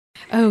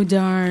Oh,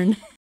 darn.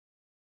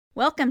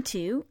 Welcome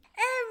to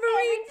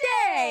Every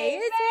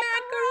Day is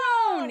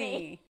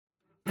Macaroni.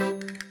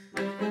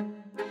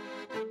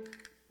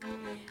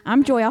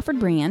 I'm Joy Alfred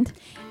Brand.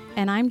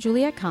 And I'm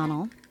Juliette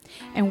Connell,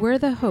 and we're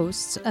the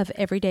hosts of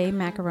Everyday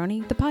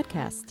Macaroni, the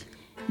podcast.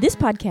 This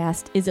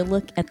podcast is a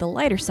look at the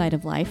lighter side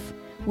of life,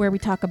 where we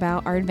talk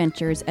about our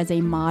adventures as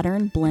a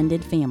modern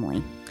blended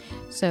family.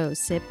 So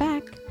sit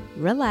back,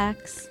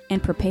 relax,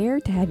 And prepare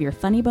to have your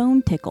funny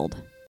bone tickled.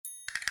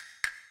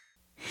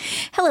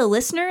 Hello,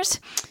 listeners.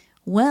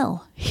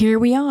 Well, here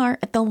we are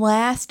at the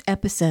last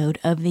episode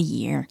of the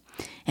year.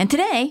 And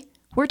today,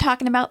 we're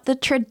talking about the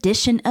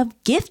tradition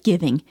of gift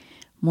giving.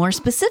 More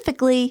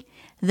specifically,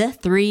 the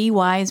three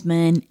wise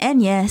men,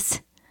 and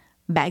yes,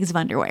 bags of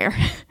underwear.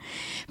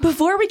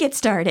 Before we get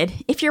started,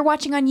 if you're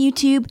watching on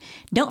YouTube,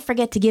 don't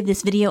forget to give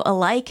this video a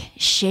like,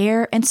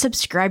 share, and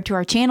subscribe to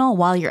our channel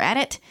while you're at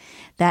it.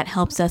 That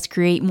helps us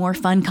create more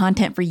fun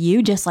content for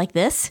you, just like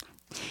this.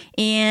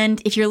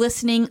 And if you're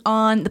listening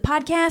on the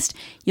podcast,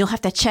 you'll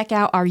have to check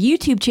out our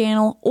YouTube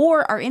channel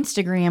or our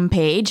Instagram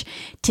page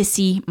to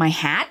see my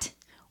hat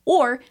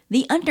or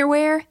the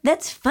underwear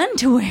that's fun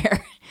to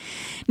wear.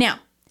 Now,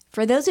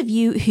 for those of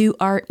you who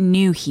are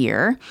new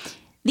here,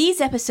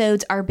 these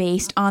episodes are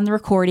based on the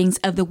recordings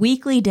of the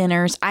weekly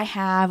dinners I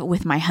have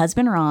with my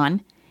husband,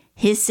 Ron,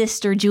 his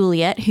sister,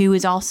 Juliette, who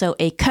is also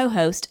a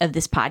co-host of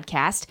this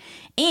podcast,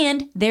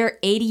 and their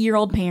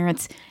 80-year-old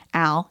parents,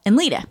 Al and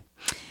Lita.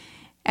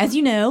 As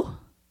you know,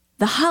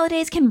 the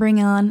holidays can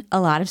bring on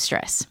a lot of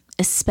stress,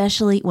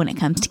 especially when it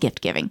comes to gift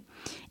giving.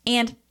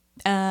 And,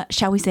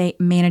 shall we say,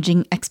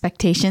 managing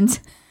expectations.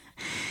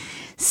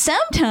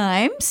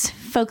 Sometimes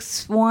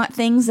folks want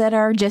things that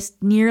are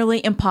just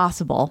nearly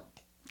impossible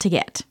to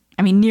get.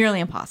 I mean, nearly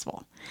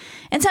impossible.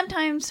 And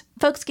sometimes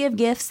folks give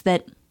gifts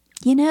that,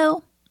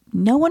 no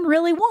one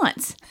really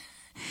wants.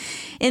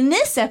 In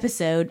this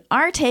episode,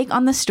 our take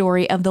on the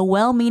story of the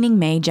well-meaning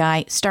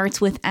Magi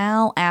starts with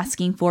Al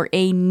asking for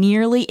a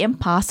nearly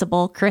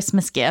impossible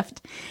Christmas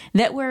gift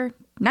that we're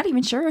not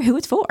even sure who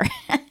it's for.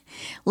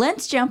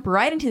 Let's jump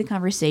right into the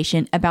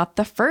conversation about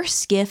the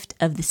first gift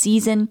of the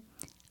season,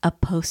 a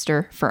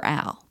poster for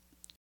Al.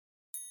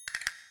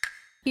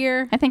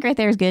 Here. I think right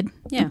there is good.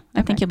 Yeah.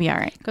 I think you'll be all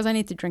right. Because I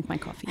need to drink my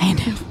coffee. I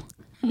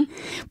know.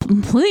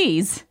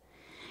 Please,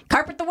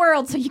 carpet the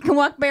world so you can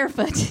walk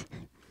barefoot.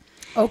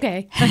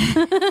 Okay.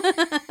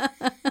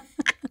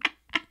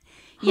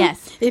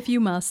 Yes. If you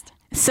must.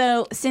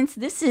 So since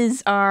this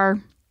is our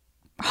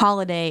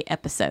holiday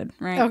episode,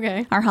 right?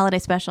 Okay. Our holiday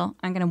special,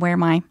 I'm going to wear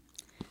my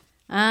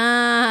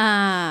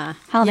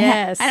holiday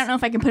yes. hat. I don't know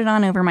if I can put it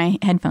on over my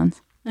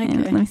headphones. Okay.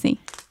 Let me see.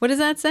 What does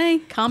that say?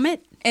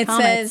 Comet? It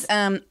Comets.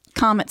 says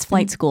Comets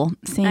Flight School.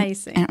 See? I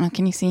see. I don't know.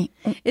 Can you see?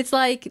 It's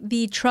like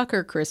the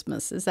trucker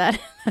Christmas. Is that?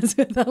 That's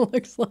what that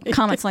looks like.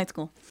 Comets Flight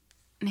School.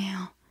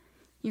 Now,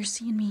 you're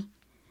seeing me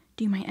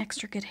do my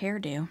extra good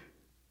hairdo.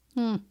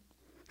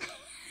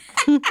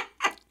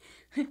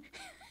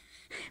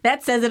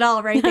 That says it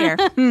all right there.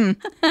 Look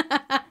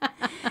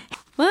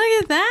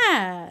at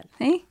that.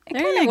 See? It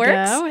There kind you of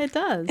works. go. It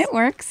does. It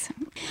works.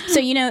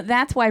 So,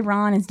 that's why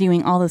Ron is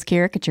doing all those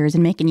caricatures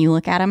and making you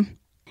look at them.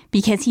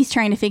 Because he's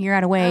trying to figure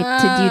out a way to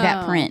do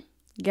that print.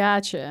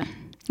 Gotcha.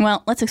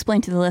 Well, let's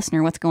explain to the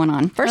listener what's going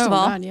on. First of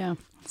all, God, yeah.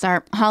 it's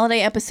our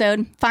holiday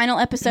episode, final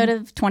episode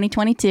of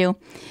 2022.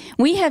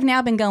 We have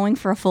now been going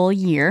for a full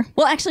year.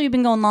 Well, actually, we've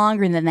been going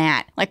longer than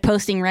that. Like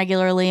posting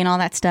regularly and all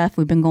that stuff.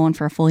 We've been going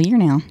for a full year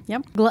now.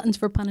 Yep. Gluttons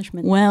for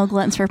punishment. Well,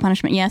 gluttons for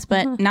punishment, yes,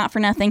 but not for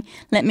nothing.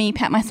 Let me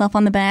pat myself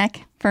on the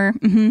back for,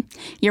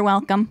 you're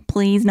welcome.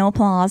 Please, no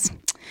applause.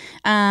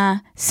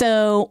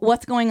 So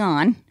what's going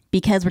on?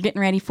 Because we're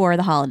getting ready for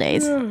the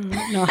holidays.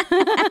 No.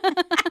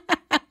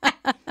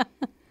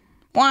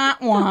 Wah,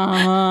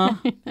 wah.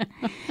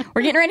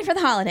 We're getting ready for the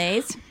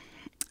holidays,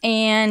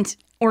 and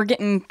we're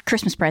getting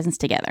Christmas presents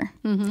together.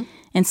 Mm-hmm.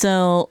 And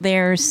so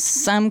there's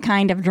some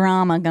kind of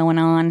drama going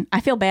on. I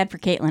feel bad for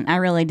Caitlin. I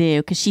really do,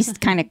 because she's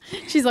kind of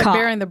She's like caught.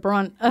 bearing the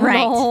brunt of Right.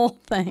 the whole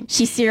thing.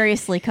 She's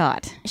seriously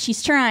caught.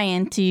 She's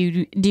trying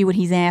to do what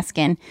he's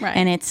asking, Right.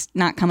 and it's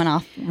not coming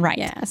off right.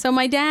 Yeah. So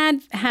my dad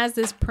has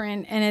this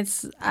print, and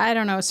it's, I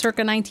don't know,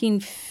 circa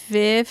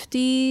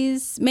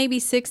 1950s,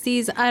 maybe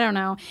 60s. I don't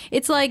know.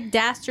 It's like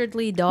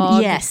Dastardly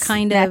Dog. Yes,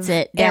 kind that's of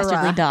it.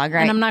 Dastardly era. Dog,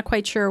 right. And I'm not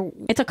quite sure.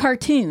 It's a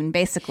cartoon,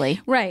 basically.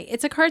 Right.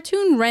 It's a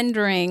cartoon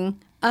rendering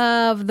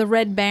of the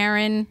Red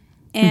Baron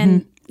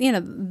and,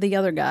 the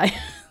other guy,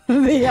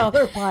 the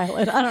other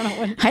pilot. I don't know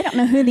what. I don't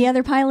know who the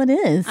other pilot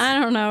is. I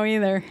don't know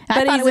either.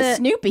 I thought it was he's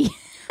Snoopy.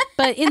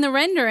 But in the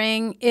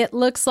rendering, it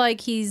looks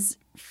like he's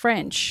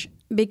French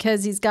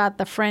because he's got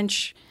the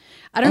French.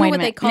 I don't know Wait a what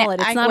they minute. call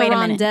it. It's not a wait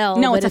minute. rondelle.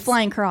 No, but it's a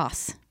flying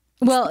cross.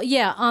 Well,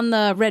 yeah, on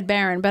the Red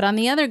Baron. But on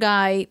the other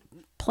guy,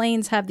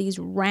 planes have these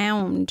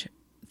round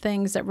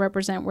things that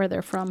represent where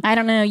they're from. I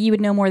don't know. You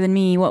would know more than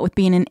me, what with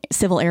being in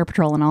Civil Air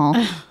Patrol and all.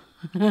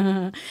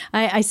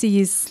 I see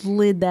you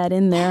slid that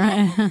in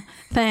there.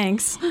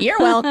 Thanks. You're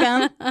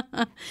welcome.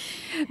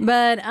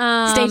 But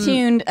Stay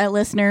tuned,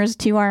 listeners,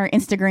 to our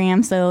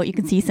Instagram so you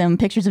can see some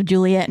pictures of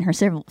Juliet and her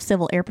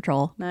Civil Air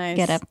Patrol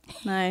get up.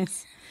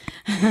 Nice.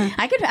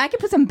 I could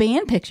put some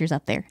band pictures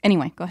up there.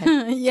 Anyway, go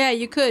ahead. Yeah,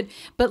 you could.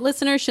 But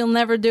listeners, she'll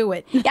never do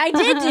it. I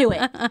did do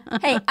it.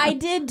 Hey, I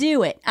did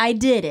do it. I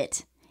did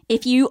it.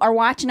 If you are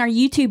watching our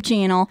YouTube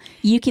channel,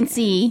 you can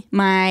see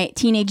my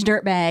teenage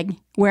dirtbag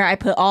where I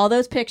put all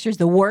those pictures,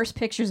 the worst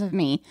pictures of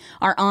me,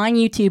 are on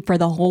YouTube for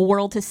the whole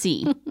world to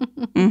see.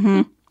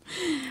 Mm-hmm.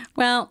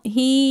 Well,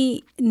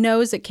 he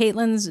knows that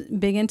Caitlin's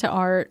big into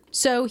art.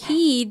 So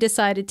he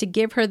decided to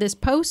give her this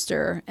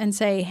poster and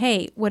say,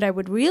 hey, what I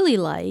would really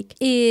like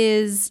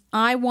is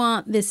I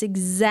want this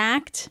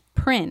exact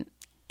print,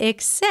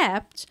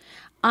 except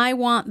I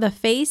want the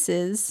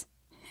faces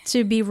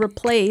to be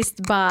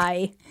replaced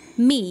by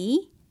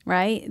me,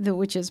 right,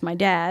 which is my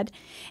dad,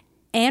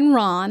 and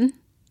Ron,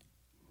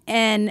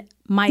 and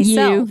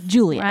myself. You,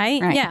 Julia.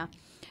 Right? Yeah.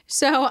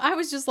 So I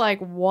was just like,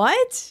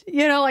 what?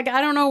 You know, like, I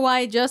don't know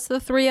why just the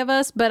three of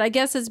us, but I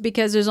guess it's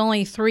because there's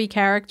only 3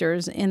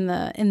 characters in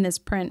this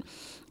print.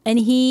 And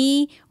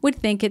he would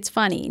think it's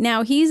funny.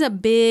 Now, he's a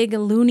big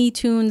Looney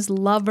Tunes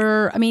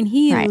lover. I mean,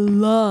 he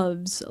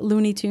loves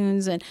Looney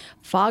Tunes and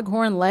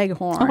Foghorn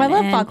Leghorn. Oh, I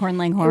love Foghorn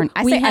Leghorn.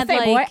 I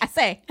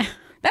say.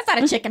 That's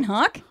not a chicken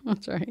hawk.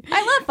 That's right.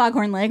 I love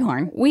Foghorn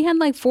Leghorn. We had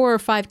like 4 or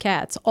 5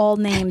 cats, all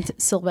named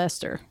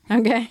Sylvester.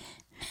 Okay.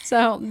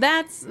 So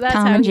that's Tom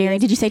how and Jerry.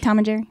 Did you say Tom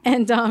and Jerry?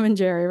 And Tom and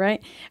Jerry,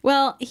 right?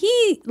 Well,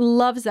 he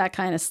loves that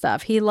kind of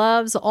stuff. He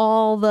loves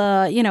all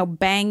the,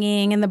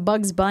 banging and the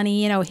Bugs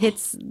Bunny,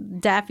 hits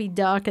Daffy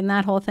Duck and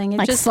that whole thing. It's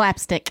like just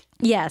slapstick.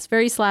 Yes,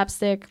 very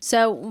slapstick.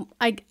 So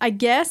I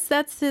guess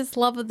that's his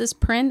love of this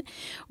print.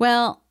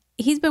 Well,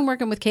 he's been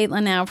working with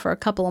Caitlin now for a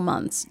couple of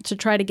months to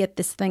try to get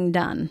this thing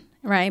done,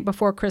 right,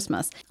 before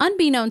Christmas.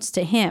 Unbeknownst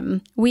to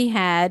him, we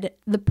had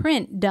the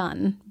print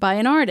done by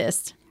an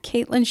artist.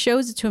 Caitlin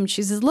shows it to him.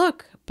 She says,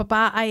 look,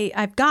 Papa,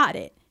 I've got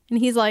it. And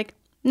he's like,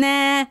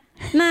 nah,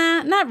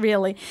 not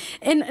really.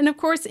 And of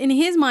course, in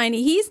his mind,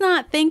 he's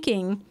not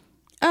thinking,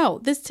 oh,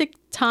 this took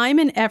time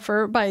and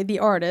effort by the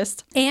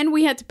artist, and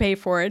we had to pay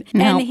for it.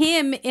 No. And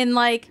him in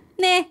like,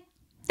 nah,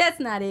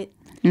 that's not it.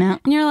 No.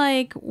 And you're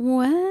like,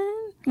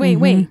 what?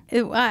 Wait.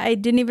 I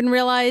didn't even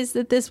realize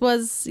that this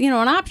was, an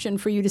option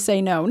for you to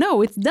say no.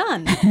 No, it's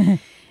done.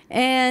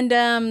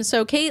 And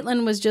so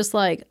Caitlin was just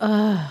like,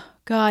 ugh.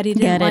 God, he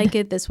didn't like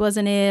it. This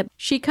wasn't it.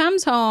 She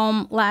comes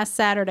home last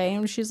Saturday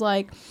and she's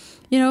like,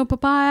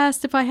 Papa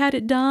asked if I had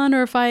it done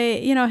or if I,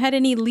 had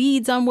any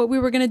leads on what we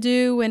were going to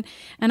do. And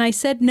I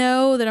said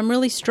no, that I'm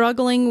really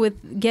struggling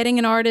with getting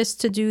an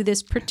artist to do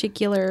this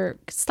particular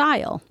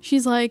style.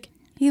 She's like,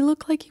 he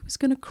looked like he was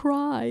going to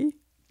cry.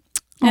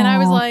 And I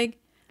was like,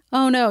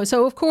 oh no.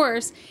 So of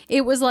course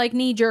it was like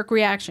knee-jerk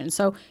reaction.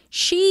 So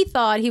she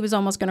thought he was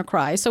almost going to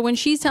cry. So when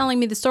she's telling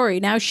me the story,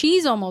 now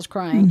she's almost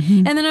crying.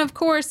 Mm-hmm. And then of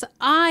course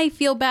I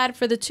feel bad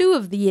for the 2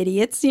 of the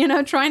idiots,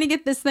 trying to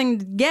get this thing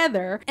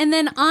together. And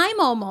then I'm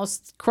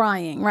almost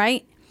crying,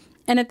 right?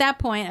 And at that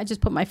point, I just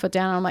put my foot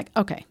down and I'm like,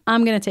 okay,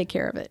 I'm going to take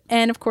care of it.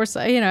 And of course,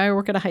 I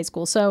work at a high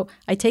school. So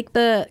I take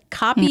the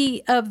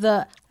copy of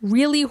the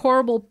really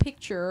horrible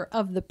picture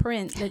of the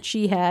print that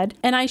she had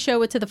and I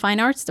show it to the fine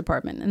arts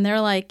department. And they're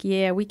like,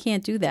 yeah, we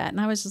can't do that.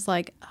 And I was just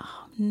like,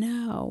 oh,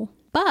 no.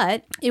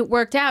 But it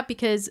worked out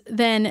because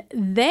then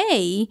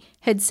they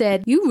had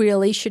said, you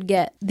really should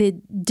get the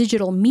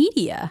digital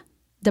media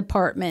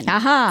department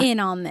in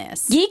on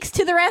this. Geeks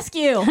to the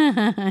rescue.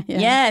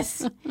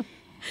 Yes.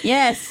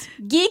 Yes,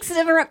 geeks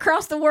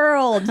across the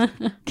world.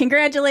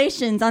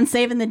 Congratulations on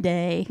saving the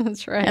day.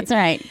 That's right. That's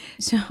right.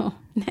 So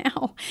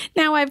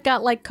now I've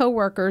got like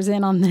coworkers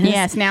in on this.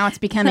 Yes, now it's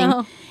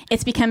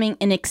becoming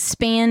an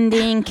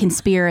expanding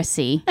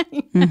conspiracy.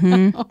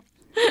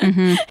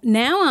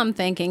 Now I'm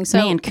thinking. So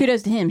man,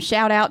 kudos to him.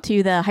 Shout out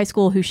to the high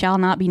school who shall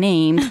not be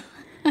named.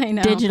 I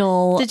know.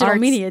 Digital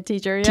arts media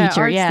teacher. Yeah,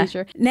 arts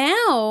teacher.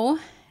 Now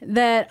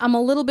that I'm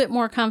a little bit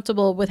more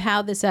comfortable with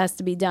how this has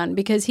to be done,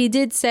 because he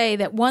did say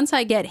that once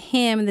I get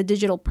him the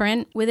digital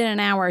print, within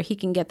an hour he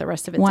can get the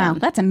rest of it done. Wow,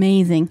 that's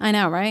amazing. I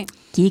know, right?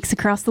 Geeks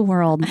across the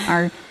world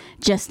are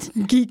just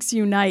geeks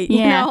unite.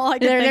 Yeah,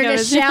 they're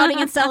just shouting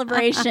in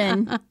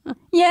celebration.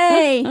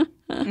 Yay!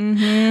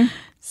 Mm-hmm.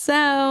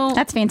 So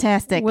that's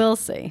fantastic. We'll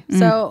see.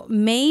 So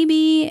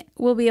maybe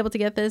we'll be able to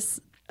get this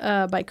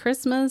by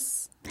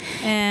Christmas,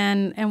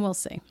 and we'll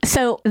see.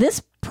 So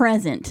this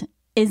present,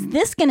 is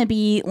this going to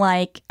be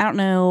like, I don't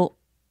know,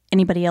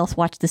 anybody else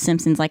watched The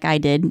Simpsons like I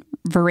did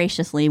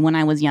voraciously when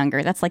I was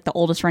younger? That's like the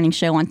oldest running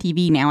show on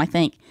TV now, I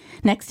think,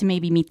 next to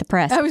maybe Meet the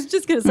Press. I was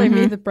just going to say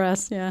Meet the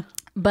Press, yeah.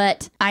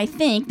 But I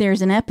think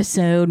there's an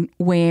episode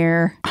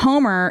where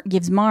Homer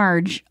gives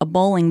Marge a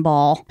bowling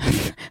ball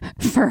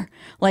for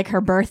like her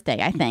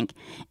birthday, I think.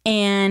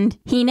 And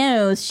he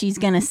knows she's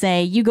going to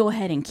say, you go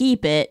ahead and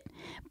keep it.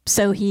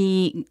 So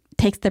he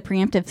takes the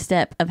preemptive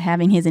step of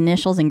having his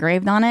initials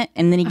engraved on it,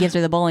 and then he gives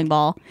her the bowling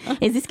ball.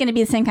 Is this going to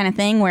be the same kind of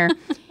thing where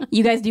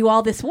you guys do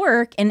all this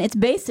work and it's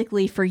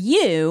basically for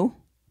you,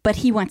 but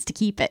he wants to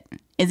keep it?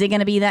 Is it going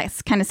to be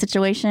that kind of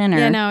situation? Or?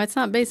 Yeah, no, it's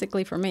not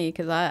basically for me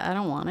because I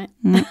don't want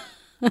it.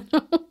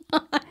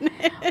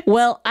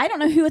 Well, I don't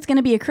know who it's going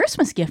to be a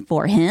Christmas gift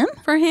for. Him?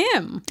 For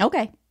him.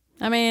 Okay.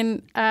 I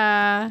mean,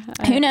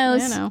 who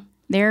knows? You know.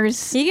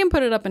 There's He can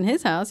put it up in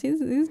his house.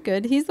 He's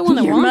good. He's the one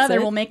that your wants mother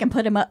it. will make him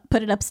put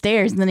it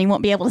upstairs, and then he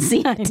won't be able to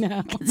see it. I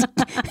know.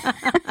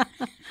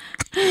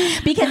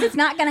 Because it's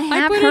not going to I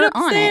have put her it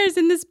on it. upstairs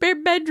in the spare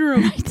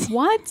bedroom.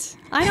 What?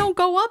 I don't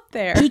go up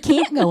there. He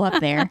can't go up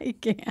there. I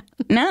can't.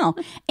 No.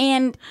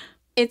 And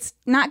it's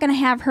not going to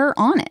have her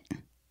on it.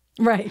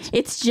 Right.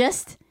 It's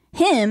just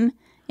him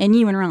and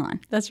you and Ron.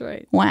 That's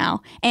right.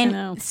 Wow. I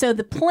know. And so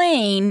the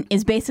plane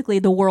is basically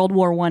the World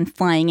War I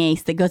flying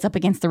ace that goes up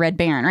against the Red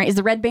Baron, right? Is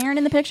the Red Baron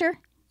in the picture?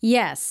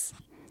 Yes.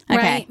 Okay.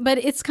 Right. But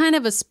it's kind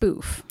of a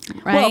spoof,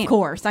 right? Well, of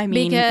course. I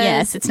mean, Because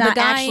yes, it's not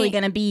the guy- actually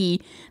going to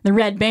be the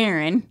Red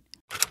Baron.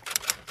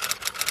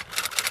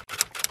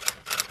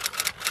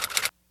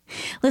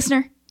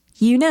 Listener,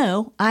 you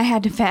know I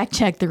had to fact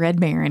check the Red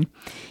Baron.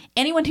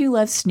 Anyone who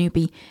loves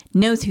Snoopy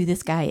knows who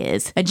this guy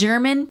is. A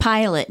German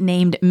pilot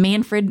named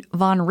Manfred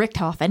von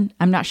Richthofen.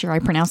 I'm not sure I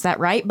pronounced that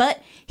right,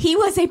 but he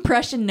was a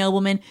Prussian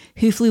nobleman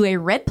who flew a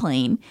red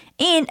plane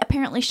and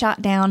apparently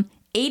shot down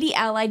 80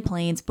 Allied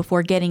planes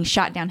before getting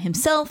shot down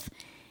himself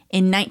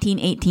in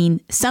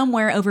 1918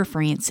 somewhere over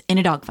France in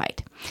a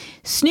dogfight.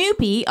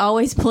 Snoopy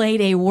always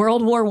played a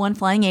World War I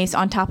flying ace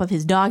on top of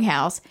his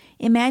doghouse,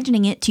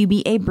 imagining it to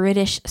be a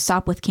British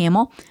Sopwith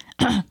Camel.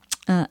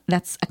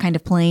 That's a kind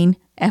of plane,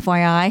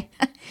 FYI.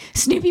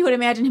 Snoopy would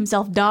imagine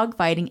himself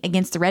dogfighting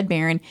against the Red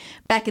Baron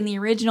back in the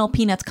original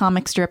Peanuts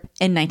comic strip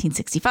in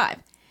 1965.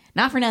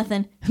 Not for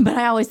nothing, but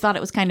I always thought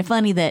it was kind of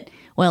funny that,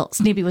 well,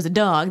 Snoopy was a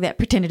dog that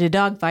pretended to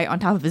dogfight on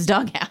top of his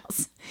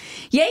doghouse.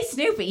 Yay,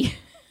 Snoopy!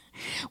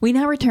 We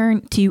now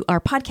return to our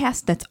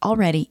podcast that's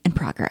already in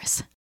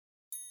progress.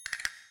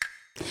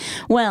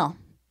 Well,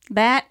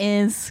 that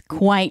is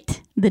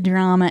quite the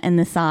drama and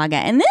the saga.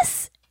 And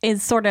this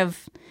is sort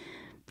of,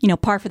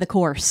 par for the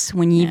course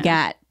when you've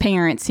got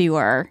parents who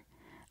are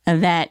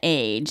of that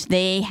age.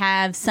 They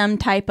have some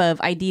type of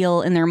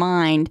ideal in their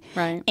mind.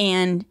 Right.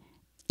 And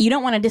you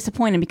don't want to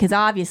disappoint him because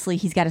obviously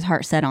he's got his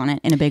heart set on it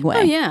in a big way.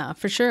 Oh, yeah,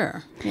 for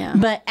sure. Yeah.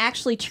 But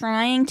actually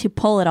trying to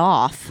pull it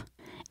off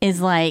is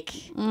like...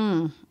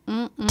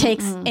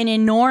 takes an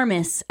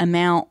enormous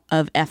amount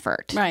of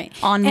effort, Right.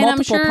 on And multiple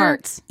I'm sure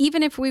parts.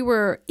 Even if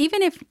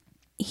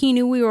he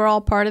knew we were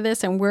all part of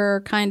this and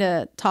we're kind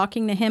of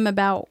talking to him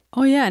about,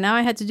 oh yeah, now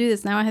I had to do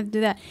this, now I had to do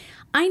that.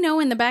 I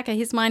know in the back of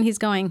his mind he's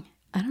going,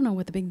 I don't know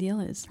what the big deal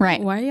is. Right.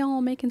 Why are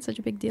y'all making such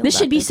a big deal This about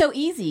should be this? so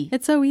easy.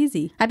 It's so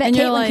easy. I bet And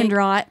you're Caitlin can like,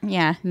 draw it.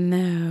 Yeah.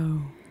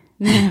 No,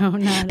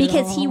 not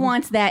Because at he all.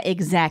 wants that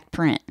exact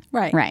print.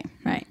 Right. Right.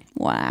 Right.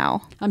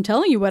 Wow. I'm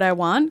telling you what I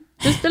want.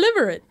 Just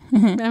deliver it.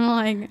 And I'm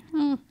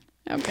like,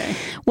 okay.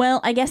 Well,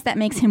 I guess that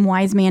makes him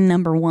wise man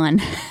number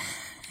one.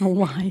 A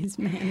wise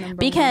man number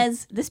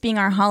Because this being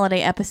our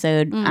holiday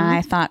episode,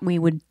 I thought we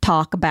would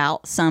talk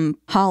about some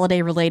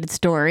holiday related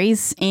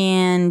stories.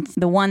 And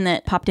the one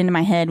that popped into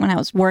my head when I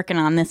was working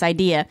on this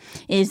idea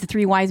is the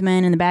Three Wise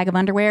Men and the Bag of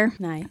Underwear. one.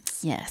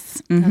 Nice.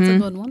 Yes. That's a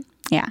good one.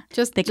 Yeah.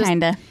 Just they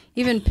kind of...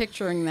 Even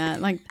picturing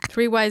that, like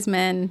three wise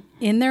men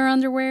in their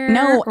underwear.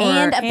 No, or-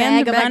 and a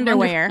bag of bag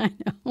underwear.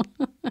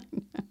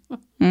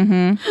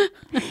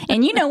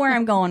 And you know where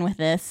I'm going with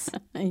this.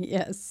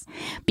 Yes.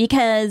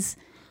 Because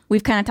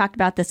we've kind of talked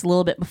about this a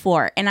little bit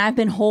before. And I've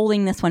been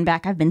holding this one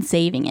back. I've been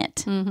saving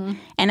it.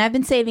 And I've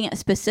been saving it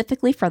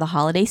specifically for the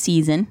holiday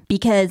season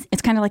because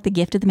it's kind of like the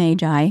gift of the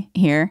Magi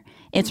here.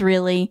 It's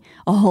really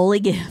a holy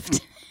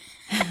gift.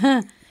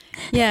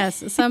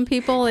 Yes. Some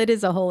people, it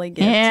is a holy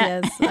gift.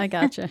 Yeah. Yes. I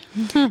gotcha.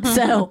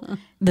 So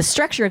the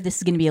structure of this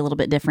is going to be a little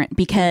bit different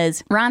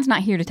because Ron's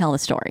not here to tell the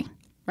story.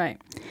 Right.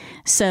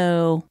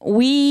 So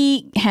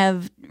we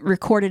have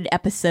recorded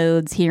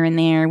episodes here and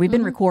there. We've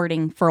been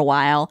recording for a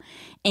while.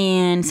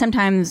 And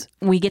sometimes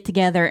we get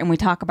together and we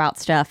talk about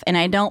stuff. And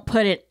I don't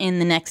put it in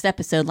the next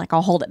episode, like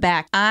I'll hold it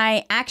back.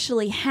 I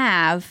actually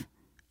have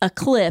a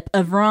clip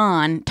of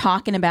Ron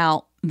talking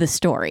about the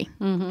story.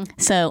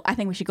 So I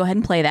think we should go ahead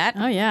and play that.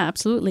 Oh, yeah.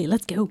 Absolutely.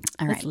 Let's go.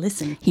 All Let's right.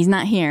 listen. He's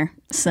not here,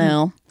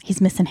 so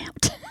he's missing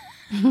out.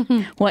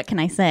 What can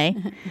I say?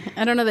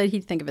 I don't know that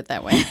he'd think of it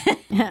that way.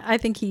 I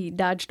think he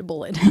dodged a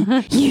bullet.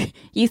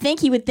 You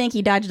think he would think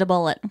he dodged a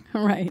bullet.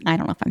 Right. I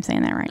don't know if I'm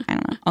saying that right. I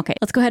don't know. Okay,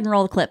 let's go ahead and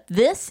roll the clip.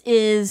 This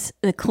is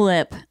the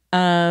clip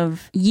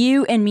of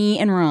you and me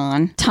and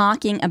Ron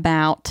talking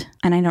about,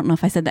 and I don't know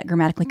if I said that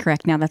grammatically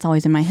correct now. That's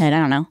always in my head. I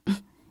don't know.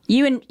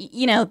 You and,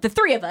 the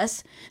three of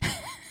us.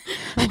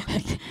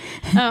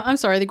 I'm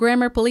sorry. The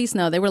grammar police,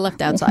 no, they were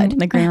left outside.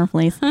 The grammar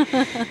police.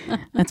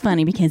 That's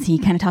funny because he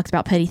kind of talks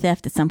about petty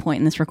theft at some point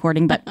in this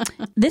recording. But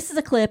this is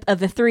a clip of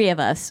the three of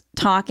us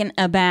talking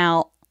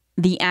about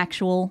the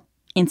actual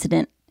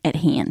incident at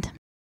hand.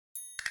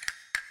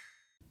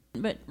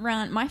 But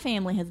Ron, my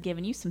family has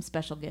given you some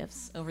special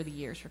gifts over the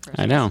years for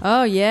Christmas. I know.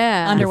 Oh,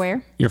 yeah.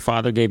 Underwear. Your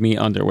father gave me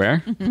underwear,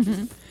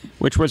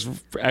 which was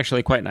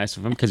actually quite nice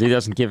of him because he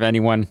doesn't give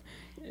anyone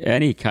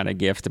any kind of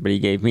gift, but he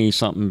gave me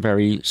something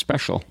very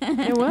special.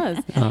 It was.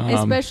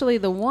 Especially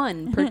the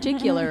one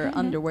particular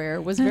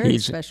underwear was very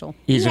special.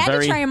 He's He a had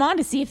very to try them on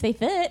to see if they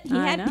fit.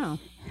 I know.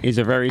 he's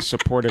a very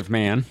supportive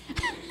man.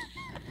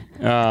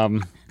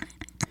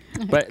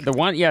 But the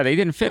one, they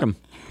didn't fit him,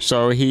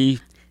 so he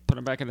put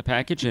them back in the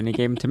package and he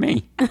gave them to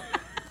me.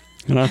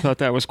 And I thought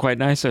that was quite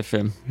nice of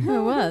him. It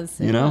was.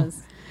 It You know?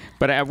 was.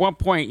 But at one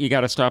point, you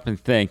got to stop and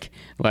think,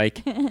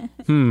 like,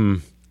 let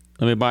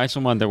me buy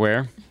some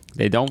underwear.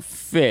 They don't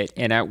fit.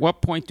 And at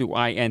what point do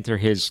I enter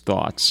his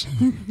thoughts?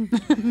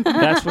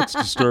 That's what's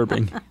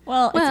disturbing.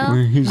 Well, Well,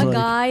 He's a like-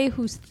 guy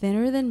who's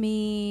thinner than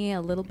me,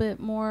 a little bit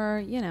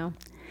more,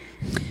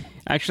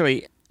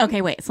 Actually,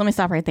 okay, wait. So let me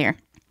stop right there.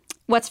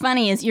 What's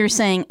funny is you're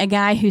saying a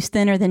guy who's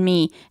thinner than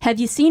me. Have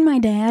you seen my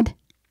dad?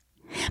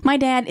 My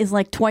dad is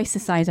like twice the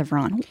size of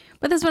Ron.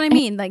 But that's what I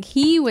mean. Like,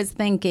 he was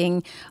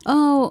thinking,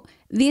 oh,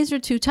 these are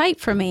too tight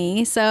for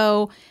me.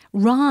 So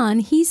Ron,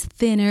 he's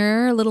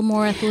thinner, a little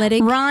more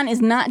athletic. Ron is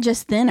not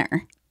just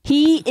thinner.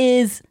 He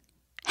is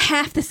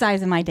half the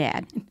size of my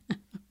dad.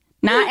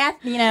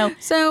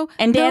 So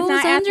And Dad's those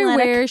not athletic.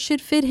 underwear should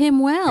fit him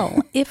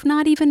well, if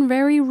not even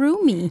very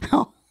roomy.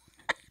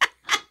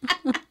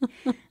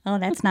 Oh,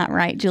 that's not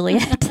right,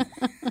 Juliet.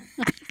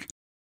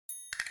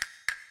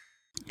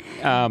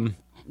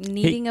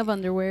 Needing of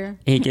underwear.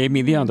 he gave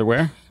me the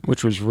underwear,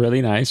 which was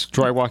really nice.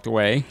 Joy walked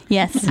away.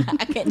 Yes.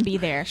 I couldn't be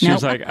there. She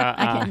was like,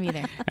 I couldn't be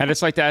there. And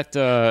it's like that,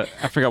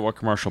 I forgot what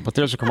commercial, but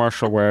there's a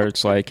commercial where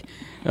it's like,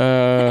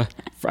 I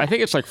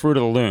think it's like Fruit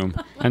of the Loom.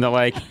 And they're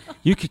like,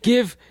 you could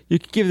give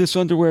this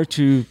underwear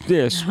to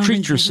this.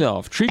 Treat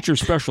yourself. Treat your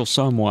special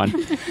someone.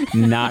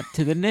 Not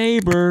to the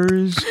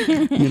neighbors,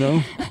 you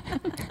know?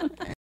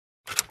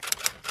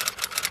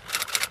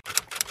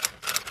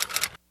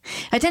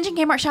 Attention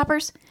Kmart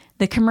shoppers.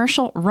 The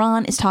commercial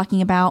Ron is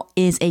talking about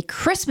is a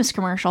Christmas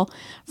commercial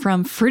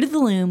from Fruit of the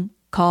Loom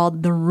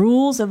called The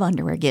Rules of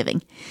Underwear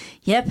Giving.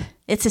 Yep,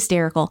 it's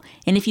hysterical.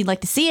 And if you'd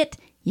like to see it,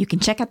 you can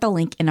check out the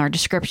link in our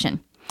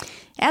description.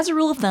 As a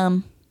rule of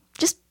thumb,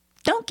 just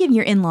don't give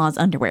your in-laws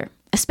underwear,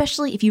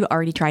 especially if you've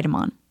already tried them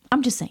on.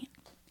 I'm just saying.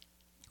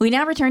 We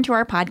now return to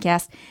our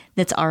podcast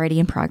that's already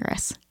in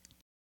progress.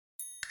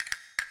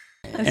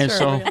 And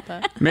so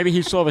maybe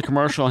he saw the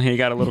commercial and he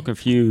got a little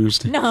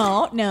confused.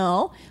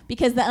 No,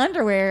 because the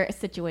underwear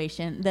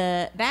situation,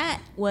 that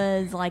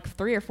was like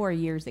 3 or 4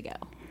 years ago.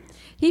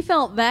 He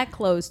felt that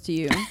close to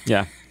you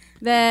Yeah.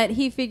 that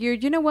he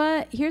figured, you know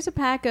what? Here's a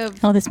pack of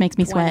Oh, this makes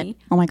me sweat. 20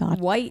 Oh my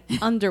God. white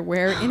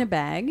underwear in a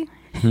bag.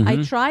 Mm-hmm. I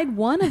tried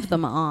one of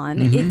them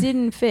on. It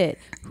didn't fit.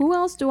 Who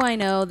else do I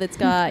know that's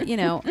got,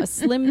 a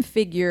slim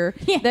figure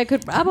that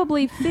could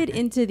probably fit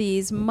into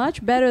these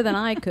much better than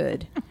I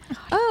could?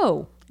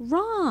 Oh,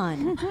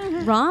 Ron.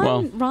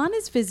 Ron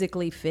is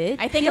physically fit.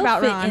 I think He'll about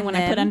fit Ron in when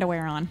I put them.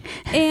 underwear on.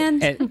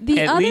 And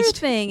the other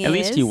thing is, at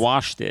least he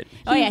washed it.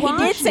 Oh yeah, he did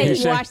washed say it.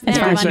 he washed the He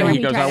pair of said- underwear he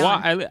he goes, tried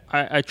on.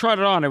 I tried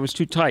it on. It was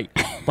too tight,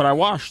 but I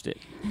washed it.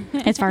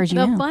 As far as you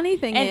the know. funny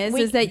thing And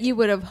is that you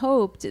would have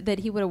hoped that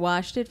he would have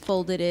washed it,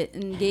 folded it,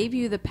 and gave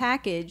you the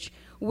package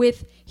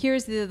with,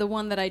 here's the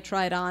one that I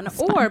tried on,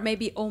 or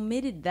maybe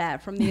omitted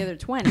that from the other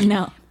 20.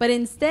 No. But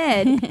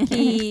instead,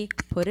 he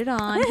put it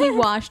on, he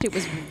washed it,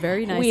 was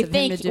very nice we of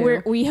him to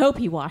think do. we hope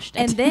he washed it.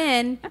 And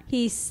then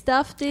he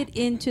stuffed it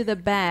into the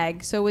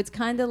bag, so it's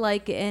kind of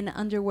like an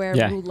underwear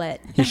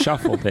roulette. He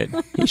shuffled it.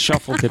 He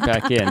shuffled it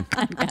back in.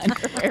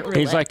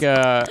 He's like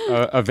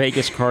a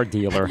Vegas card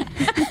dealer.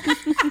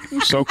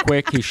 So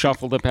quick, he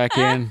shuffled it back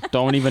in.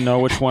 Don't even know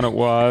which one it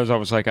was. I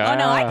was like, Oh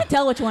no, I could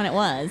tell which one it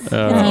was.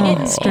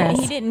 'Cause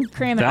he didn't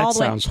cram it that all the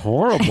way. sounds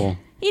horrible.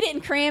 He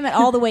didn't cram it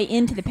all the way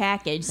into the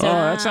package. So Oh,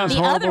 that sounds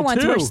the other horrible,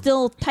 ones were too.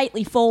 still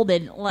tightly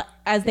folded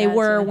as they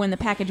were Gotcha. when the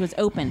package was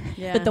open.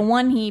 Yeah. But the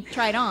one he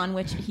tried on,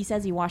 which he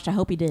says he washed, I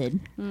hope he did.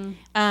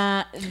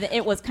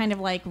 It was kind of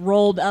like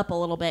rolled up a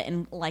little bit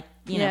and like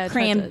Yeah, tried to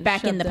crammed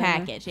back in shove the down there.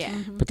 package. Yeah.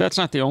 But that's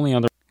not the only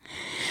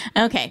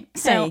Okay.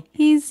 So Hey,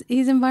 he's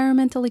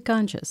environmentally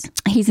conscious.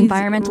 he's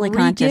environmentally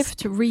conscious.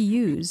 Regift,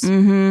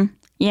 reuse.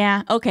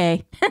 Yeah,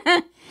 okay.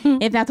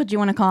 If that's what you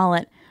want to call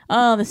it.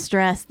 Oh, the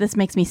stress. This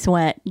makes me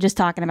sweat just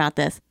talking about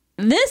this.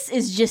 This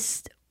is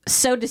just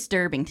so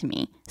disturbing to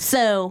me.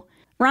 So,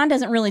 Ron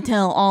doesn't really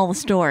tell all the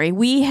story.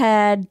 We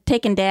had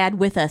taken Dad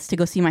with us to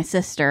go see my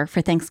sister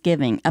for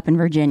Thanksgiving up in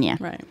Virginia.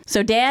 Right.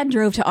 So, Dad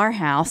drove to our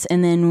house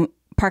and then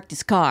parked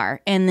his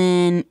car. And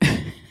then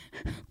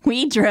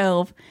we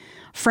drove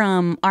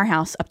from our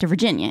house up to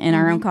Virginia in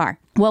our own car.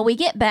 Well, we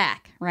get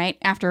back, right,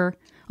 after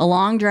a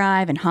long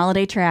drive and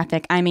holiday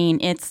traffic. I mean,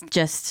 it's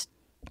just,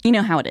 you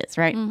know how it is,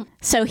 right?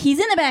 So he's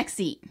in the back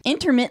seat,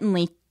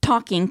 intermittently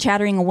talking,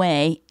 chattering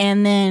away,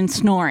 and then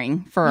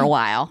snoring for a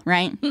while,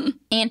 right?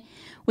 And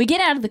we get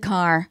out of the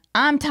car.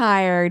 I'm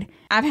tired.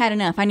 I've had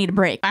enough. I need a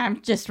break.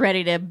 I'm just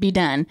ready to be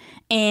done.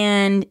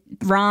 And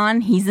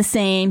Ron, he's the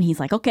same. He's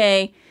like,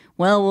 okay,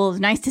 well, it was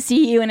nice to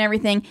see you and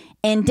everything.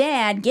 And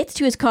Dad gets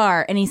to his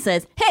car and he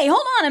says, hey,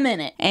 hold on a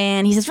minute.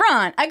 And he says,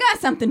 Ron, I got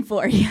something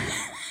for you.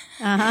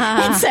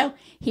 And so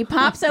he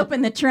pops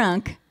open the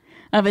trunk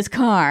of his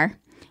car.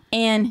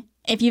 And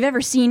if you've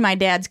ever seen my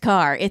dad's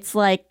car, it's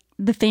like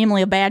the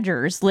family of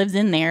badgers lives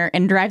in there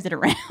and drives it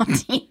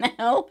around, you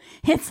know?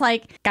 It's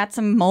like got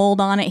some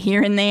mold on it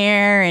here and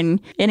there. And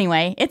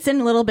anyway, it's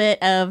in a little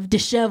bit of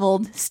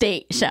disheveled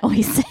state, shall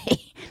we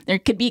say. There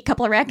could be a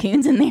couple of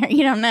raccoons in there.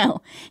 You don't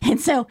know.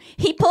 And so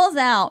he pulls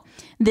out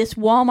this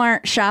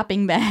Walmart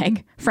shopping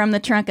bag from the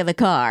trunk of the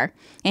car.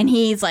 And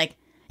he's like,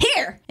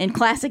 here! In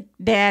classic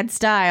dad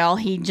style,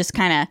 he just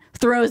kind of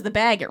throws the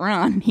bag at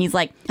Ron. He's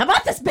like, I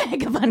bought this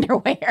bag of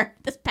underwear,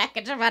 this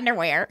package of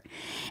underwear,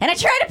 and I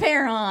tried a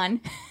pair on.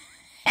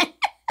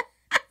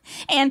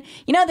 And,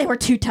 you know, they were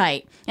too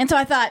tight. And so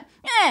I thought,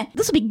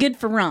 this will be good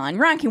for Ron.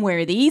 Ron can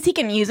wear these. He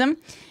can use them.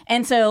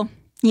 And so,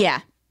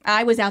 yeah,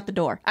 I was out the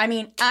door. I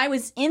mean, I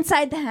was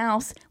inside the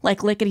house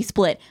like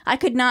lickety-split. I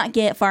could not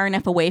get far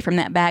enough away from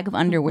that bag of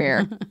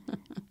underwear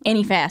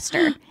any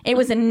faster. It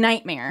was a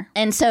nightmare.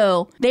 And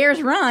so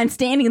there's Ron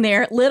standing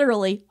there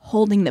literally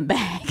holding the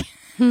bag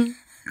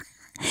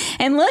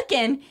and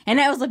looking.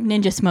 And I was like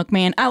Ninja Smoke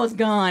Man. I was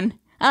gone.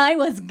 Yeah.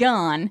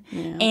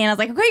 And I was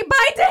like, okay,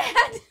 bye,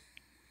 Dad.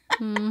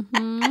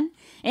 Mm-hmm.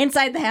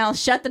 Inside the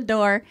house, shut the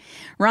door.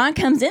 Ron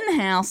comes in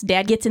the house.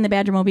 Dad gets in the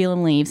Badgermobile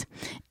and leaves.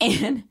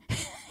 And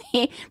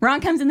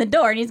Ron comes in the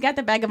door and he's got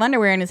the bag of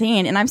underwear in his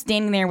hand. And I'm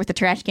standing there with the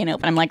trash can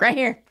open. I'm like, right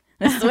here.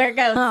 This is where it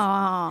goes.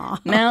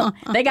 No,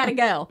 they got to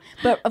go.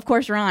 But of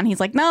course, Ron, he's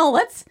like, no,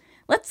 let's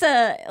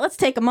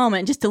take a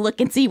moment just to look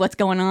and see what's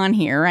going on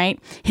here, right?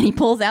 And he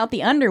pulls out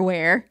the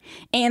underwear,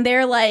 and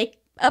they're like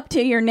up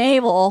to your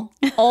navel,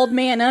 old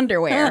man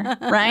underwear,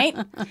 right?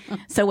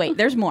 So wait,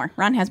 there's more.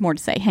 Ron has more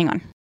to say. Hang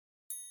on.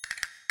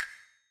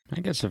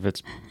 I guess if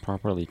it's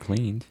properly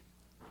cleaned.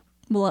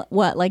 Well,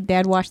 what? Like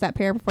Dad washed that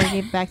pair before he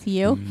gave it back to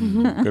you?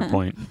 Good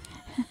point.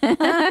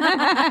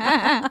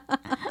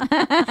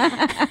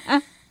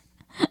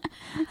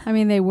 I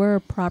mean, they were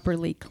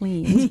properly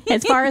cleaned,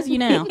 as far as you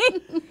know.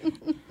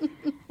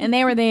 And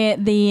they were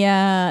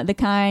the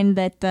kind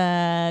that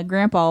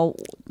Grandpa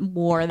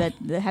wore that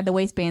had the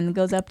waistband that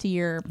goes up to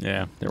your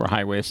Yeah, they were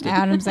high-waisted.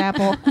 Adam's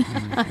apple.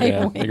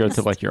 Yeah, they go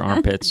to like your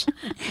armpits.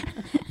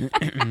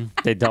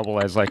 They double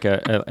as like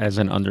as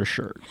an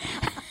undershirt.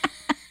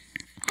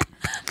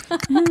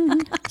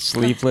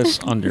 Sleeveless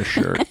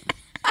undershirt.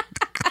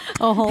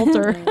 a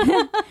halter.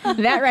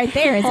 That right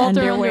there is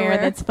underwear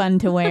that's fun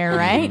to wear,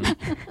 right?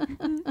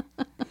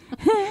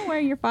 Wear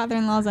your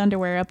father-in-law's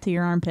underwear up to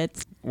your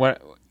armpits.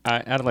 What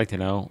I'd like to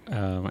know,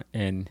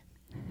 and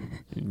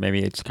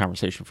maybe it's a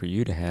conversation for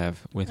you to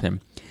have with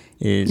him,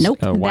 is nope,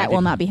 that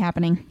will not be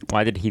happening.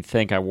 Why did he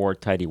think I wore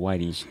tighty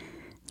whities?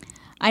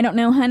 I don't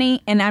know,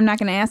 honey, and I'm not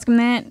going to ask him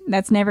that.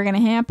 That's never going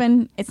to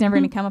happen. It's never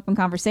going to come up in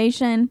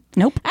conversation.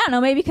 Nope. I don't know,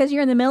 maybe because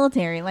you're in the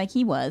military like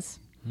he was.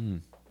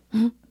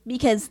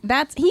 Because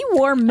he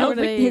wore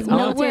his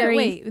military.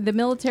 Wait, the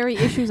military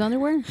issues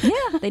underwear?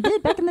 Yeah, they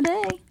did back in the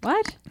day.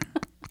 What?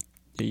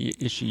 They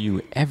issue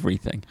you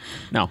everything.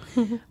 No.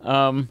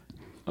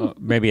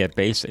 Maybe at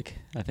Basic.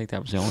 I think that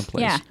was the only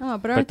place. Yeah. Oh,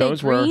 but aren't they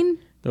green?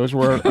 Those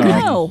were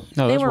no,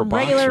 they those were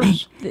regular.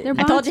 They're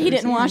I told you he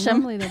didn't boxers. wash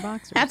them. Normally they're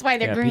boxers. That's why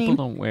they're green. People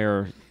don't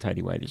wear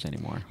tighty whities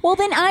anymore. Well,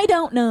 then I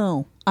don't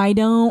know. Dad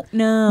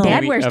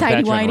Maybe wears of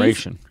tighty that whities.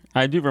 generation.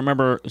 I do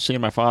remember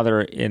seeing my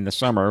father in the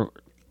summer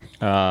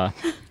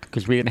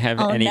because we didn't have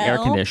any air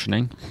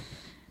conditioning.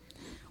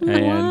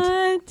 And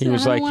what? he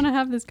was I like, don't want to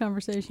have this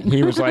conversation.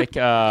 he was like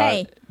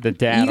Hey, the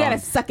dad. You gotta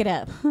suck it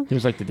up. He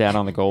was like the dad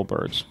on the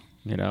Goldbergs.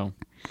 You know,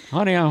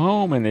 honey, I'm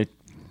home, and they.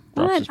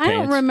 What? I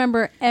don't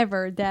remember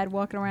ever Dad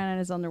walking around in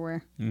his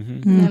underwear.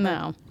 Mm-hmm.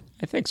 No.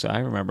 I think so. I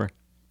remember.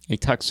 He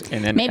tucks,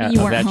 and then Maybe you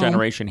of weren't that home.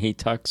 generation, he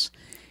tucks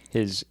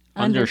his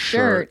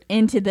Undershirt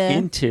into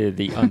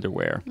the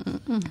underwear,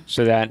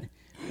 so that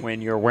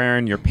when you're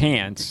wearing your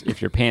pants,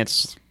 if your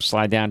pants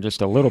slide down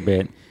just a little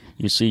bit,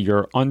 you see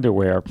your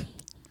underwear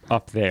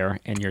up there,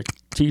 and your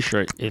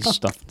T-shirt is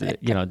stuffed,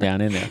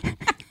 down in there.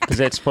 Because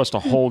it's supposed to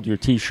hold your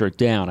T-shirt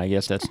down. I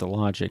guess that's the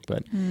logic,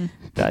 but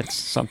that's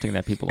something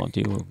that people don't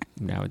do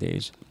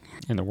nowadays.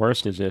 And the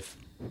worst is if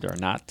they're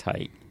not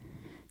tight.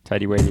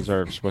 Tighty whities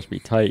are supposed to be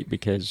tight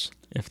because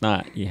if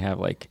not, you have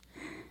like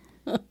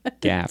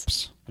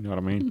gaps. You know what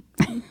I mean?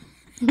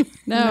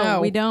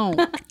 No, we don't.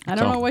 I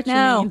don't know what you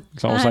No. mean.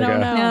 It's almost I like don't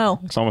know. No.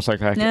 It's almost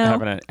like No.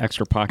 having an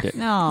extra pocket.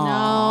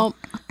 No.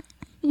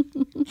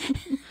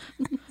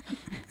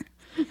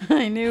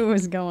 I knew it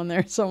was going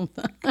there. So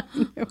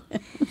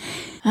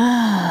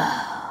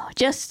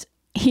Just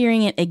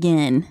hearing it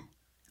again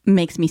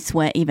makes me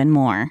sweat even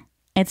more.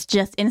 And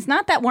it's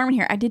not that warm in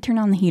here. I did turn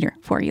on the heater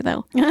for you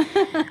though.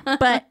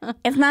 But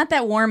it's not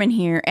that warm in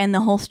here, and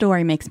the whole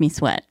story makes me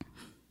sweat.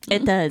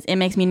 It does. It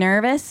makes me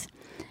nervous.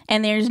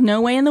 And there's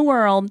no way in the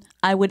world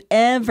I would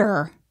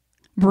ever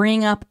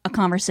bring up a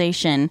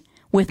conversation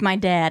with my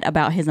dad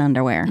about his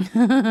underwear.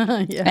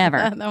 Yeah, Ever.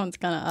 That one's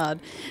kind of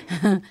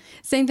odd.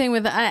 Same thing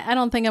with, I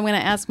don't think I'm going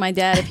to ask my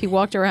dad if he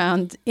walked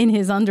around in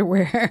his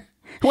underwear.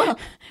 Well,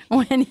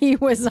 when he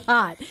was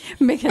hot,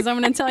 because I'm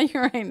going to tell you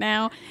right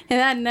now,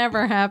 that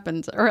never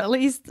happened, or at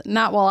least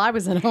not while I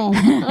was at home.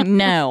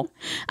 no.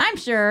 I'm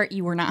sure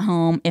you were not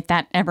home if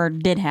that ever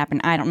did happen.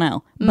 I don't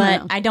know. But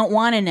No. I don't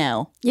want to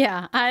know.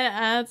 Yeah,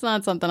 that's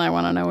not something I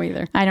want to know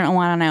either. I don't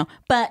want to know.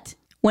 But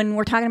when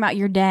we're talking about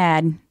your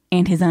dad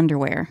and his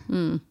underwear,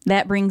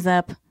 that brings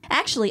up,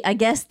 actually, I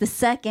guess the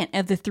second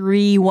of the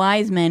three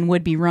wise men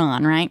would be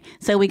Ron, right?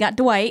 So we got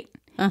Dwight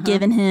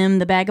giving him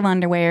the bag of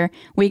underwear.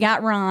 We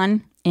got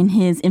Ron, in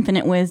his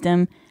infinite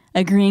wisdom,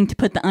 agreeing to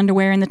put the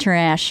underwear in the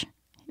trash.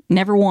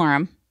 Never wore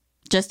them.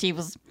 Just he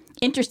was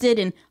interested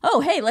in, oh,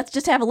 hey, let's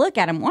just have a look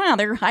at them. Wow,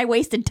 they're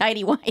high-waisted,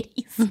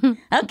 tighty-whities.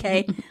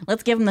 Okay,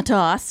 let's give them the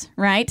toss,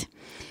 right?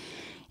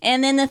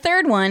 And then the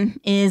third one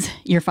is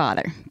your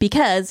father.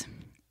 Because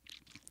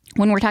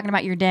when we're talking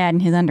about your dad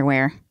and his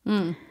underwear,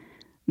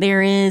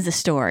 there is a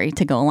story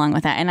to go along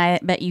with that. And I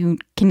bet you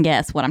can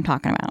guess what I'm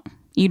talking about.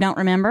 You don't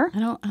remember? I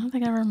don't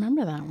think I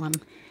remember that one.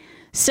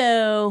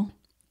 So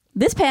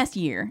this past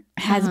year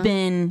has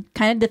been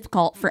kind of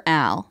difficult for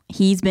Al.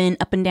 He's been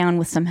up and down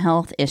with some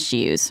health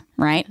issues,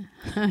 right?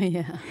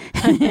 Yeah,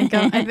 I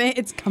think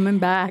it's coming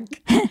back.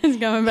 It's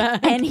coming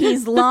back. And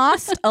he's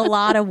lost a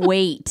lot of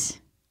weight.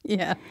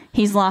 Yeah.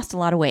 He's lost a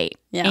lot of weight.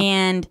 Yeah.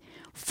 And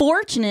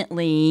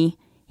fortunately,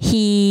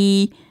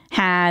 he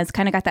has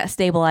kind of got that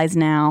stabilized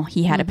now.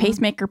 He had a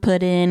pacemaker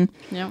put in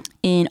Yep.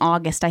 in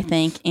August, I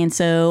think. And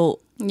so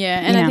Yeah,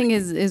 and Yeah. I think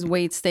his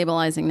weight's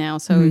stabilizing now,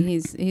 so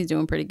he's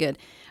doing pretty good.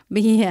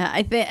 But yeah,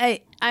 I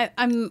think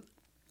I'm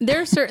there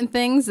are certain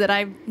things that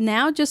I've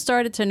now just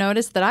started to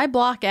notice that I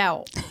block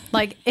out.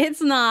 Like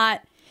it's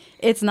not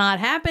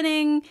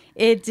happening.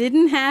 It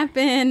didn't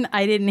happen.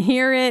 I didn't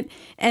hear it.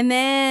 And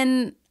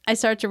then I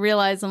start to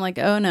realize I'm like,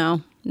 oh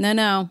no.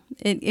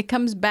 It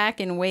comes back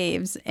in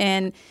waves.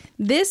 And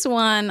this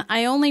one,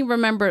 I only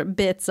remember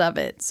bits of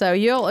it. So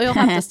you'll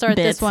have to start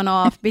Bits. this one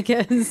off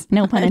because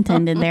no pun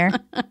intended there.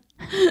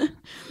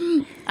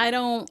 I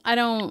don't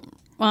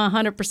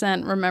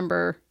 100%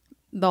 remember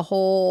the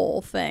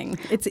whole thing.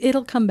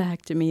 It'll come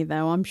back to me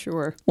though, I'm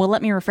sure. Well,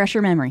 let me refresh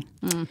your memory.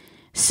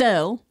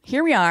 So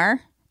here we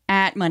are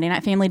at Monday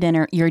Night Family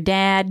Dinner. Your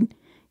dad,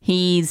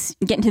 he's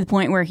getting to the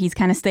point where he's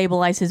kind of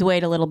stabilized his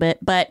weight a little bit.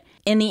 But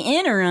in the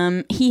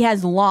interim, he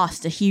has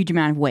lost a huge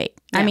amount of weight.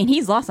 I Yeah. mean,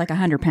 he's lost like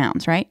 100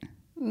 pounds, right?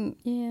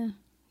 Yeah.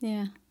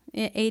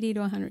 80 to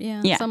 100.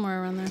 Yeah.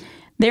 Somewhere around there.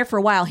 There for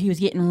a while, he was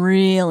getting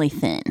really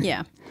thin.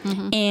 Yeah.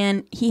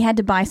 And he had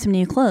to buy some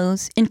new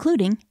clothes,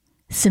 including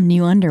some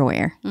new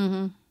underwear.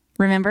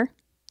 Remember?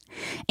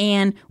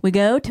 And we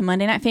go to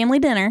Monday Night Family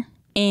Dinner,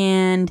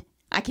 and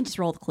I can just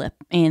roll the clip,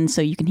 and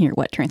so you can hear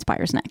what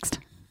transpires next.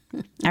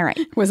 All right.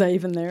 Was I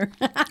even there?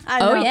 I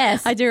Oh, know.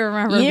 yes. I do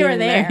remember You were being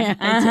there. Yeah,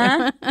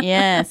 I do.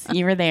 Yes,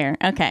 you were there.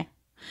 Okay.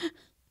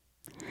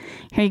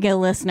 Here you go,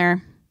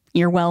 listener.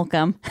 You're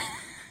welcome.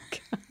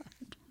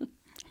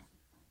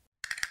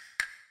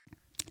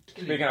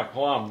 Speaking of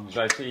plums,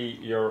 I see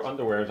your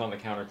underwear is on the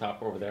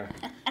countertop over there.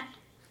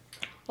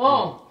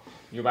 Oh,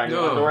 You buying new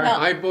No, underwear?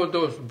 I bought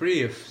those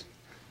briefs,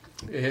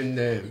 and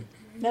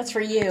That's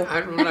for you. I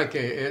don't like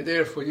it, and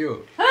they're for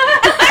you.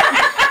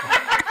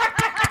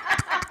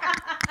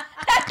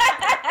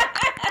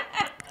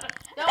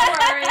 Don't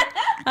worry.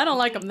 I don't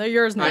like them. They're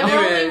yours now.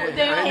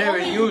 I never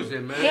use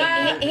them,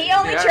 man. He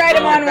only They are tried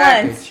them wrong on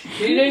package. once.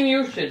 he didn't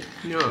use it.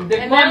 No. The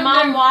And one then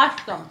mom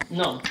washed them.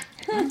 no,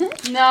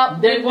 No.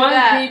 the one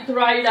he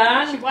tried She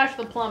on washed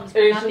the plums,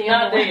 but is not the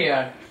not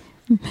underwear.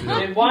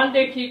 there. The one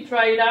that he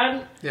tried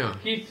on, Yeah.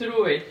 he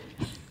threw it,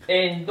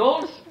 and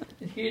those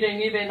he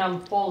didn't even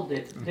unfold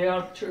it. They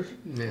are just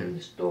in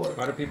the store.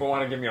 Why do people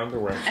want to give me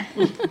underwear?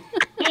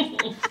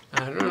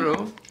 I don't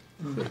know.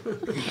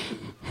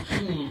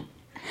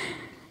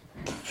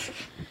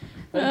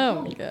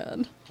 Oh my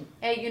god.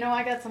 Hey, you know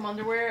I got some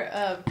underwear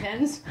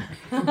pens.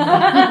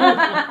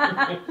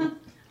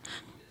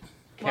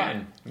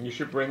 Ken, you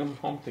should bring them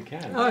home to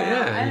Ken. Oh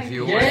yeah, if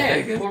you want to Yeah,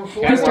 take it. for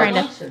He's trying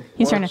to- $4.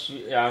 He's trying Works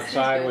to.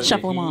 outside with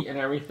shuffle the 'em heat off. and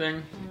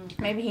everything.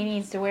 Maybe he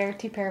needs to wear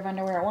 2 pair of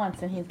underwear at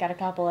once, and he's got a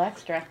couple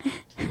extra.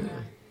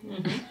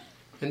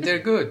 And they're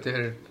good.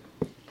 They're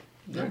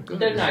good.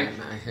 They're nice.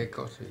 I hate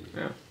coffee.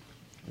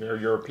 They're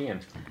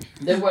European.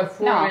 They were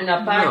four No. in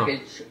a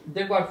package.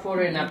 They were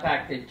four in a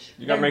package.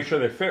 You gotta make sure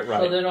they fit right.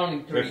 So they're only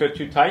If three. they fit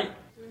too tight,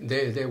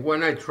 The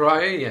one I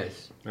tried,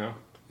 yes, no.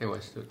 it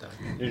was too tight.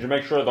 You should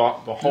make sure the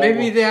whole.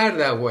 Maybe they are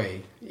that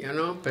way, you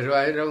know, but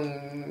I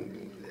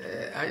don't.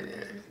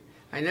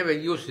 I never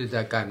use it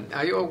that kind.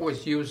 I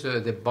always use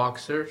the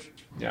boxers,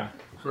 Yeah.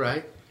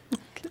 right?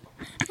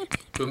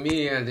 To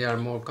me, they are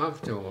more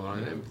comfortable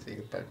and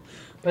everything.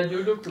 But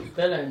you look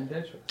better in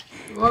this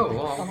one.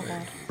 Well,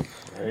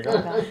 There you go.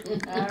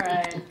 All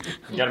right.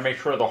 You gotta make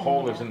sure the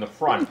hole is in the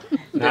front,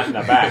 not in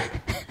the back.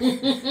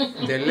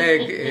 the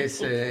leg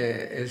is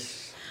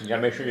You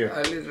gotta make sure you.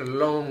 a little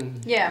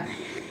long. Yeah.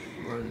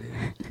 One.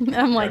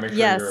 I'm like, make sure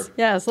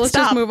yes. Let's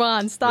Stop. just move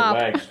on. Your Stop.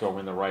 legs go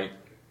in the right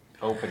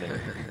opening.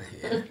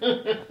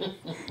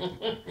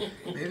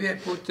 Maybe I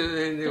put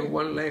in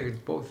one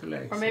leg, both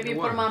legs. Or maybe in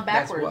you put one. 'em on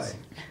backwards.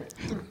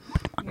 That's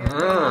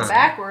why.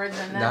 Backwards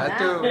and then That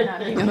too.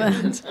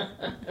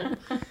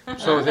 that.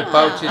 So the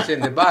pouch is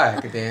in the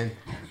back then.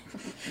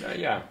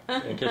 Yeah,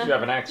 in case you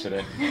have an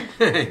accident.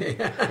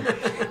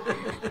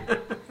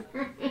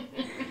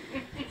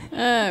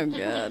 Oh,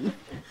 God.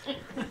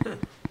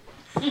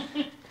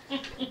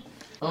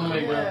 Oh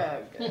my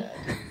god.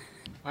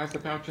 Why's the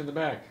pouch in the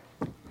back?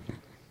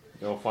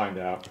 You'll find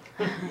out.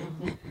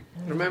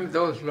 Remember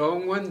those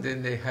long ones?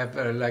 Then they have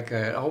like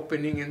an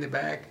opening in the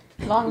back.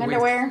 Long With-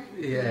 underwear?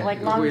 Yeah.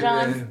 Like long with,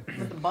 johns?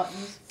 With the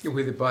buttons.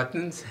 With the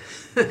buttons.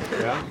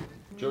 Yeah?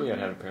 Juliet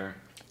had a pair.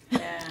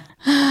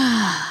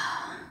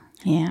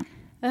 Yeah.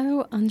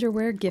 Oh,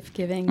 underwear gift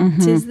giving.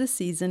 'Tis the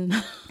season.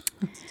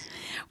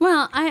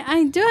 Well,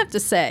 I do have to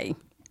say,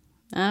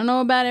 I don't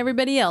know about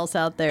everybody else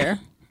out there.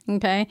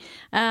 Okay.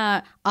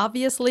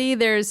 Obviously,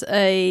 there's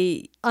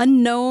a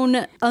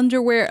unknown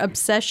underwear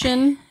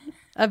obsession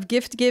of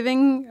gift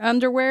giving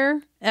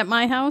underwear at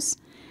my house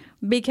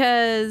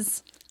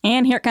because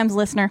And here comes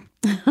listener.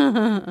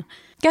 Go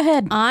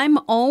ahead. I'm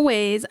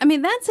always, I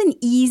mean, that's an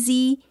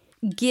easy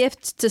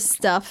gift to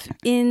stuff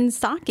in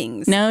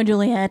stockings. No,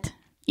 Juliet.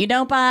 You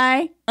don't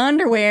buy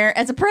underwear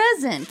as a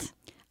present.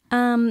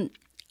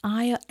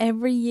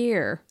 Every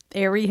year,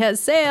 Aerie has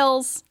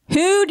sales.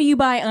 Who do you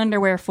buy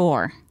underwear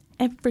for?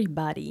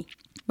 Everybody.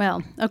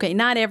 Well, okay,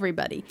 not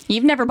everybody.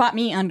 You've never bought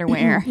me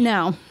underwear.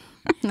 No.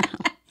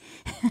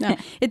 No.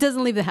 It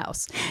doesn't leave the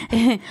house.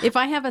 If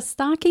I have a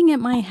stocking at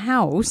my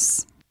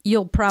house,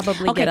 you'll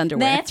probably get underwear.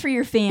 That's for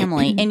your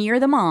family, and you're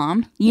the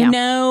mom. You Yeah.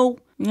 know,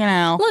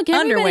 Look, everybody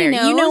underwear.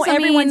 You know knows, I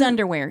everyone's mean,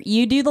 underwear.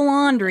 You do the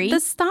laundry the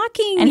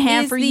stocking and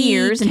have is for the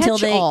years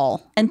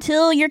catch-all.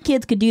 until your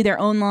kids could do their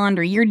own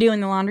laundry. You're doing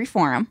the laundry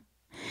for them.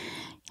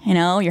 You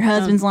know, your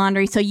husband's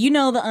laundry. So you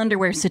know the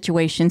underwear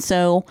situation.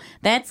 So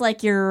that's like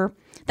the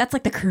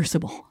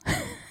crucible.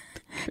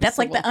 That's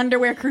like the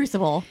underwear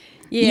crucible.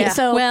 Yeah.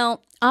 So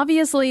Well,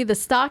 obviously, the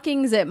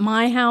stockings at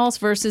my house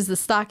versus the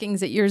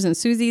stockings at yours and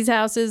Susie's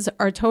houses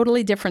are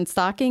totally different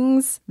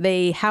stockings.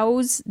 They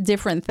house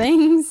different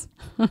things.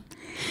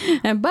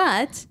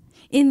 But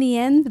in the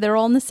end, they're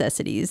all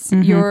necessities.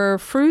 Your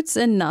fruits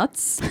and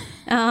nuts,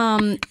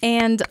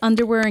 and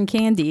underwear and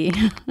candy.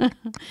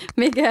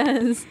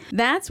 Because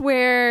that's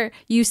where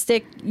you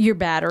stick your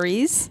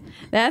batteries.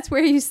 That's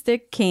where you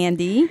stick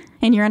candy.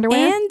 in your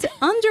underwear. And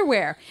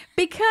underwear,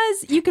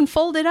 because you can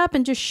fold it up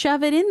and just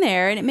shove it in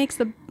there, and it makes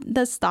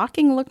the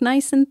stocking look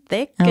nice and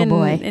thick Oh, and,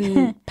 boy.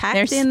 and packed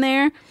There's in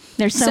there.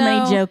 there's so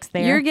many jokes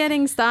there. You're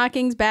getting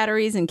stockings,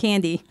 batteries, and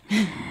candy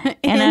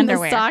in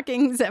underwear. the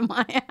stockings at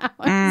my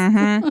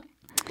house.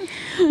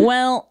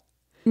 Well,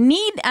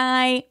 need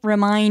I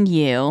remind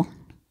you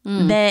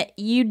that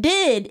you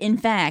did, in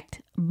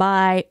fact,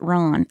 buy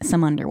Ron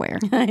some underwear?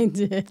 I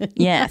did.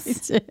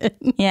 Yes. I did.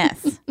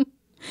 Yes.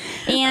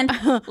 And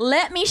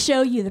let me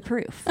show you the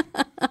proof.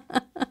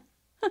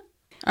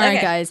 All right,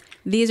 Okay. guys,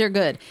 these are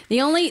good.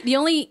 The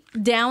only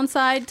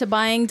downside to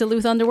buying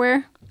Duluth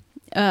underwear,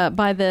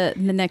 buy the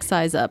next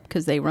size up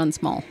because they run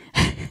small.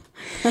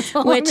 That's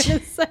all Which- I'm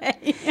gonna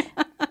say.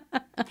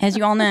 As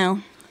you all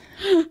know,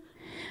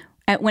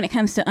 when it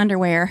comes to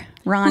underwear,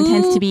 Ron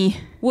tends to be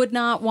Would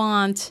not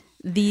want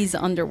these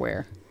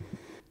underwear.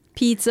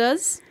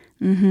 Pizzas,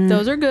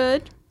 those are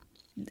good.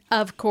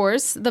 Of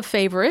course, the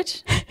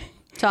favorite,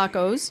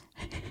 tacos.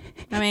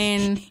 I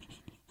mean,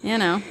 you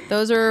know,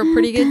 those are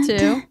pretty good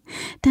too.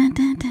 dun,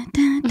 dun, dun,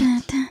 dun,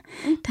 dun, dun,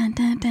 dun,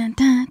 dun, dun,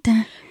 dun,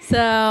 dun.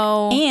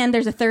 So, And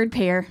there's a third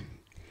pair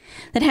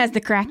that has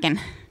the Kraken.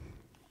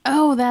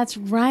 oh, that's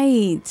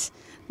right.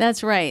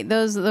 That's right.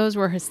 Those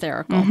were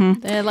hysterical.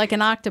 They had like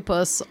an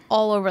octopus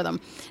all over them.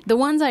 The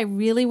ones I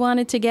really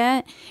wanted to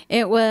get,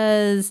 it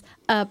was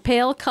a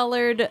pale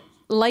colored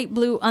light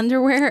blue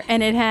underwear,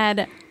 and it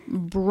had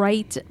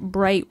bright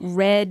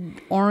red,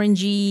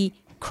 orangey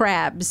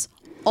crabs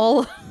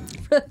all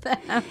over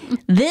them.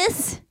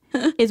 This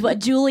is what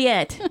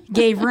Juliet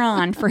gave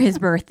Ron for his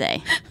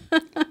birthday.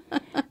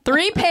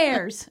 3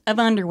 pairs of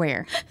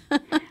underwear.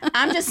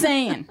 I'm just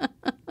saying.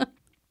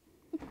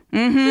 They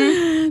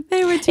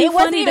were too It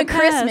wasn't funny even to pass.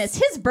 Christmas.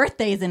 His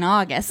birthday is in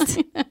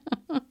August.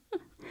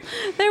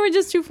 They were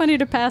just too funny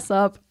to pass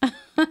up.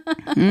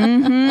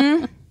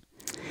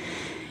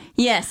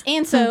 Yes.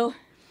 And so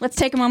let's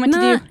take a moment to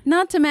do.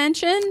 Not to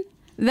mention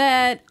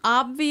that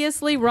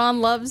obviously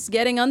Ron loves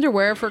getting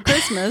underwear for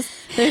Christmas.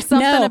 There's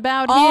something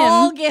about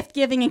all him. gift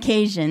giving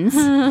occasions.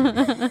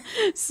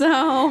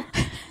 So,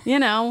 you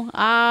know,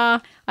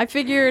 I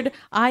figured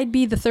I'd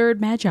be the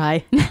third magi.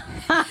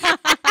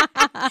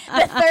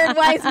 The third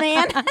wise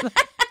man.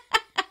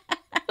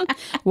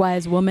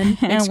 Wise woman.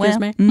 Excuse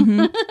me.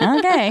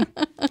 Okay.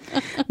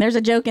 There's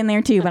a joke in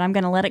there too, but I'm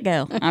going to let it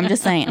go. I'm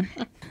just saying.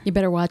 You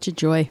better watch it,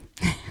 Joy.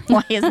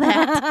 Why is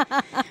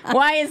that?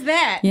 Why is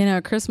that? You know,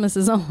 Christmas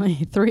is only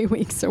 3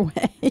 weeks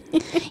away.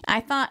 I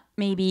thought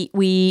maybe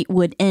we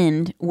would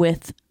end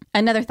with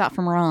Another thought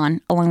from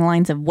Ron along the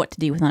lines of what to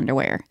do with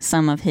underwear.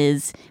 Some of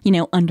his,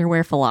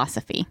 underwear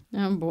philosophy.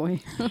 Oh, boy.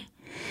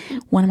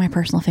 One of my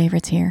personal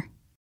favorites here.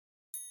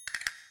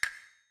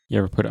 You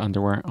ever put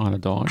underwear on a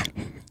dog?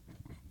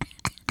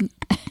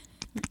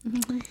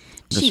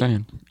 Just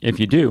saying. If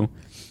you do,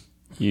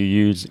 you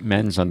use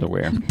men's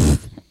underwear.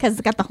 Because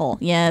it's got the hole,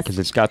 yes. Because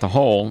it's got the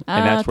hole,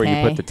 and that's where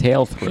you put the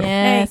tail through.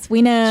 Yes,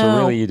 we know. So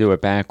really, you do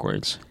it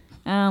backwards.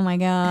 Oh, my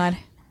God.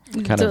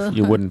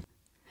 You wouldn't.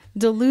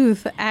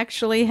 Duluth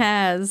actually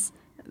has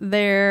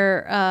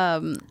their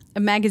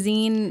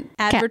magazine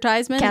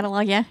advertisement.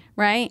 Catalog, yeah.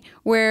 Right?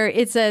 Where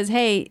it says,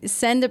 hey,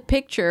 send a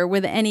picture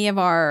with any of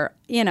our,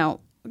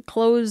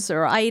 clothes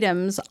or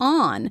items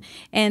on.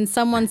 And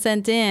someone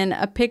sent in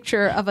a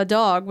picture of a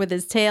dog with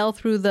his tail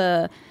through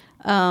the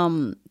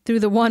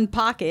one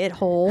pocket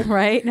hole,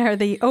 right? Or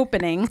the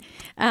opening,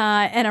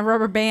 and a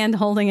rubber band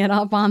holding it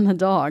up on the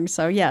dog.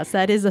 So, yes,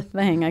 that is a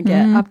thing, I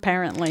guess,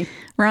 apparently.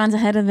 Ron's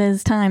ahead of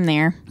his time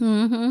there.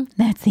 Mm-hmm.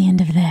 That's the end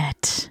of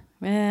that.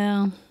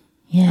 Well,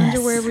 yes.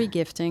 Underwear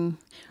regifting.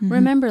 Mm-hmm.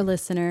 Remember,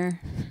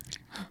 listener,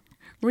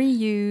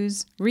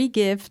 reuse,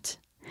 regift,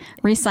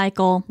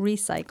 recycle.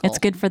 It's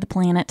good for the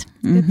planet.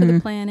 Good for the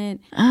planet.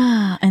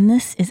 And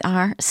this is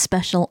our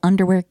special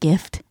underwear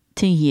gift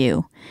to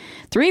you.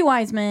 3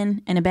 wise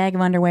men and a bag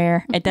of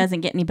underwear. It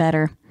doesn't get any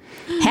better.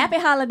 Happy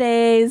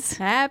holidays.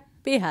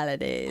 Happy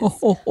holidays.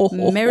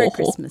 Merry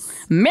Christmas.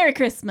 Merry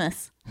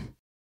Christmas.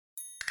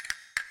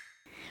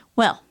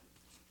 Well,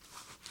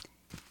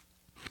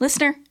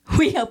 listener,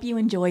 we hope you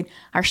enjoyed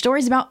our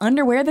stories about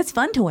underwear that's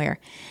fun to wear.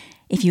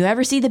 If you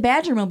ever see the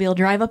Badgermobile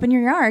drive up in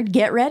your yard,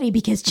 get ready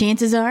because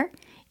chances are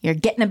you're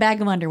getting a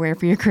bag of underwear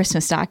for your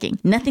Christmas stocking.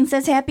 Nothing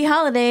says happy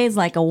holidays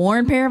like a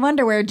worn pair of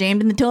underwear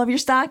jammed in the toe of your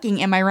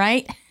stocking, am I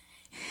right?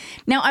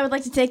 Now, I would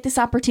like to take this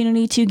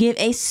opportunity to give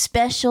a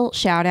special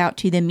shout out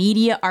to the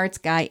media arts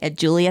guy at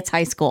Juliet's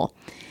High School.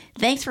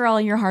 Thanks for all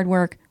your hard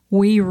work.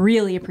 We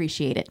really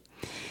appreciate it.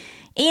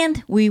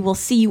 And we will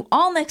see you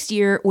all next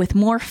year with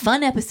more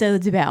fun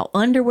episodes about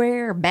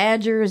underwear,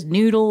 badgers,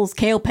 noodles,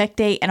 kale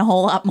pectate, and a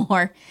whole lot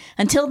more.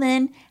 Until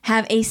then,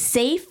 have a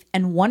safe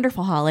and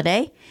wonderful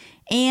holiday.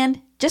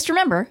 And just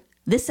remember,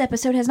 this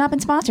episode has not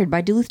been sponsored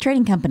by Duluth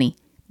Trading Company,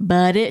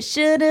 but it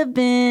should have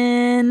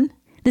been.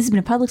 This has been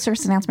a public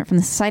service announcement from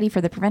the Society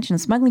for the Prevention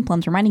of Smuggling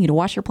Plums, reminding you to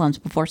wash your plums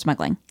before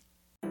smuggling.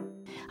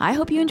 I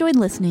hope you enjoyed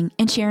listening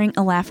and sharing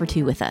a laugh or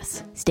two with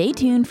us. Stay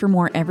tuned for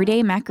more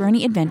Everyday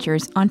Macaroni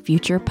adventures on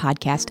future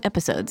podcast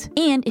episodes.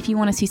 And if you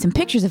want to see some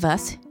pictures of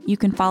us, you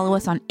can follow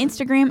us on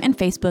Instagram and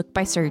Facebook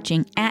by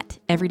searching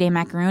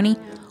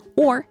 @EverydayMacaroni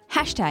or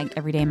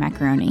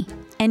 #EverydayMacaroni.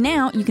 And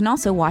now you can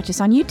also watch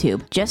us on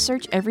YouTube. Just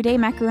search Everyday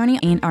Macaroni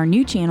and our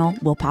new channel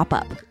will pop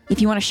up.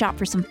 If you want to shop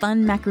for some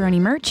fun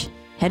macaroni merch,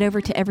 head over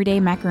to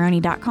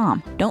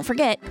everydaymacaroni.com. Don't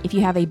forget, if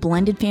you have a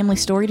blended family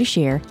story to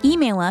share,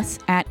 email us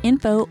at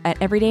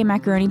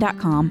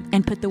info@everydaymacaroni.com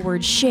and put the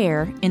word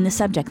share in the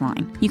subject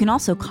line. You can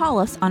also call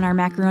us on our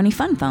Macaroni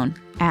Fun Phone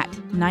at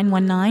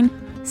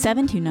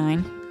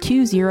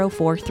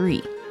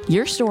 919-729-2043.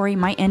 Your story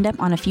might end up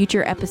on a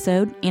future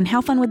episode, and how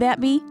fun would that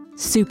be?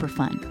 Super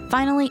fun.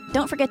 Finally,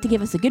 don't forget to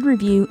give us a good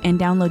review and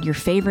download your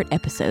favorite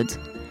episodes.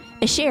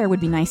 A share would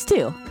be nice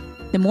too.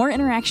 The more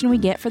interaction we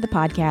get for the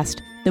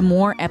podcast, the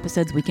more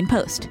episodes we can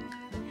post.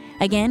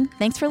 Again,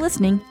 thanks for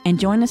listening, and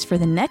join us for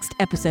the next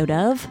episode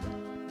of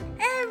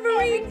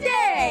Every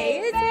Day